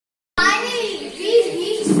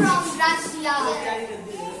from Russia.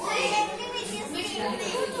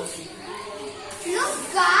 Look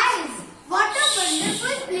guys, what a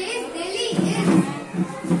wonderful place Delhi is.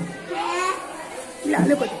 Now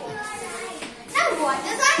what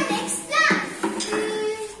is our next plan?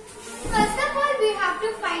 First of all, we have to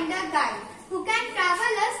find a guide who can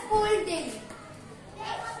travel us whole Delhi.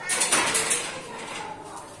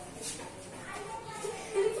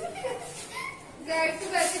 Guide तो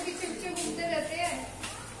वैसे भी पीछे घूमते रहते हैं.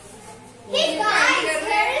 Hey guys,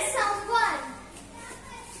 there is someone.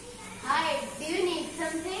 Hi, do you need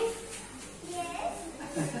something? Yes.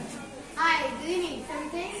 Hi, do you need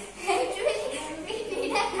something? Actually, we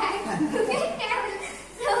need a guide. Can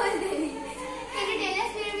you tell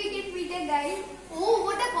us where we can meet a guide? Oh,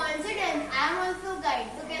 what a coincidence! I am also a guide.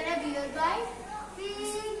 So can I be your guide?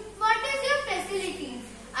 What is your facilities?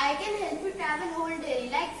 I can help you travel whole Delhi,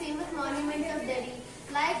 like famous monuments of Delhi,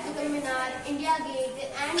 like Qutub Minar, India Gate,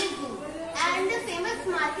 and the Zoo, and the famous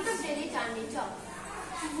market of Delhi, Chandni Chowk.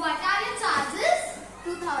 What are your charges?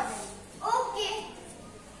 2,000. Okay.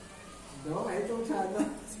 No, I don't have that.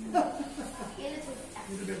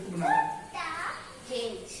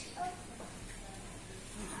 Change.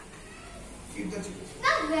 Keep the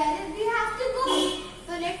Now where do we have to go?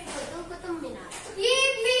 So let's go to Qutub Minar.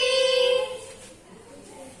 Yippee!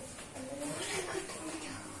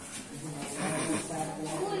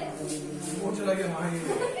 वो चला गया वहाँ ही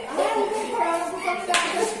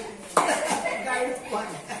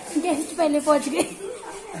guest पहले पहुंच गए.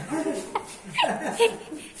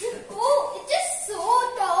 Oh, it is so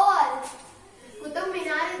tall. Qutub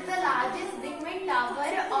Minar is the largest brick-made tower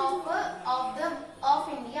of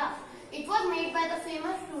India. It was made by the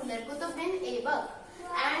famous ruler Qutbuddin Aibak,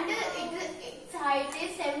 and its height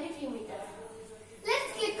is 73 meters. Let's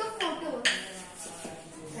click a photo.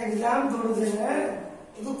 Exam थोड़ा देना है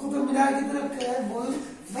तो कुतुब मीनार की तरफ क्या है बोल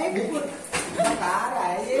मैं बता रहा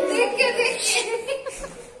है ये देख के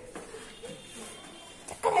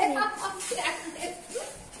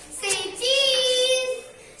Say cheese,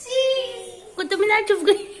 cheese. Qutub Minar चुप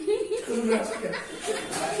गई.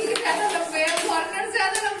 ज्यादा लंबे है, फॉरनर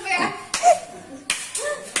ज्यादा लंबे है.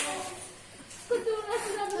 So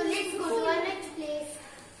let's go to our next place.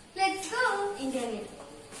 Let's go. India gate.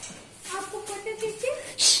 आपको फोटो खींचे?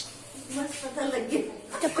 बस पता लग गया.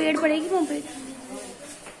 चपेट पड़ेगी वहाँ पे.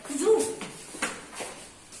 जू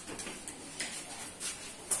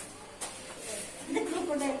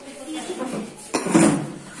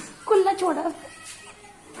खुला छोड़ा.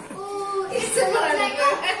 Oh, it's like a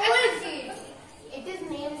old gate. It is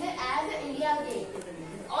named as India Gate.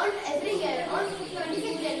 Every year, on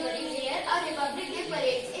 26 January, there a Republic Day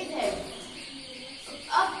parade is held.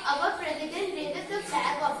 Our president raises the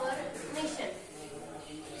flag of our nation.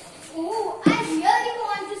 Oh, I really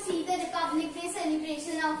want to see the Republic Day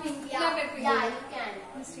celebration of India. Yeah, you can.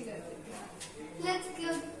 Let's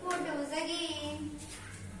click photos again.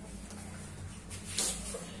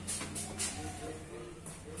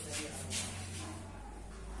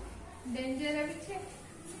 Danger है पीछे.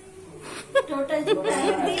 Total का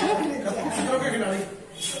खिलाड़ी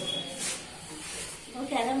वो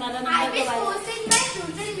कह रहा हमारा I number will के बाद. post in my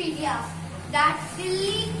social media that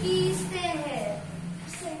Delhi keys se hai.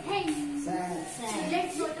 Hey.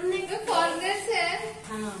 Let's go to next. Foreigners है.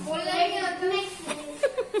 हाँ. बोलना Let's नहीं go आता. to next.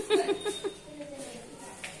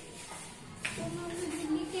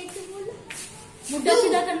 मुद्दा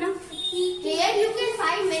सीधा करना. Here you can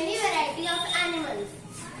find many variety of animals.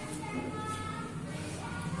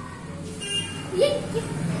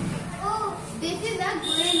 Oh, this is a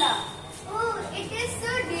gorilla. Oh, it is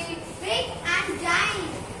so big and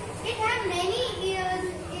giant. It has many ears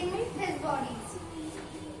in his body.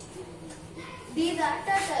 These are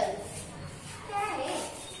turtles. Okay.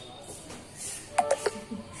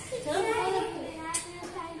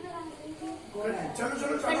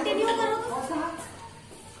 चलो continue करो.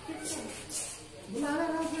 बुलाना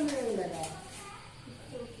ना उसने लगा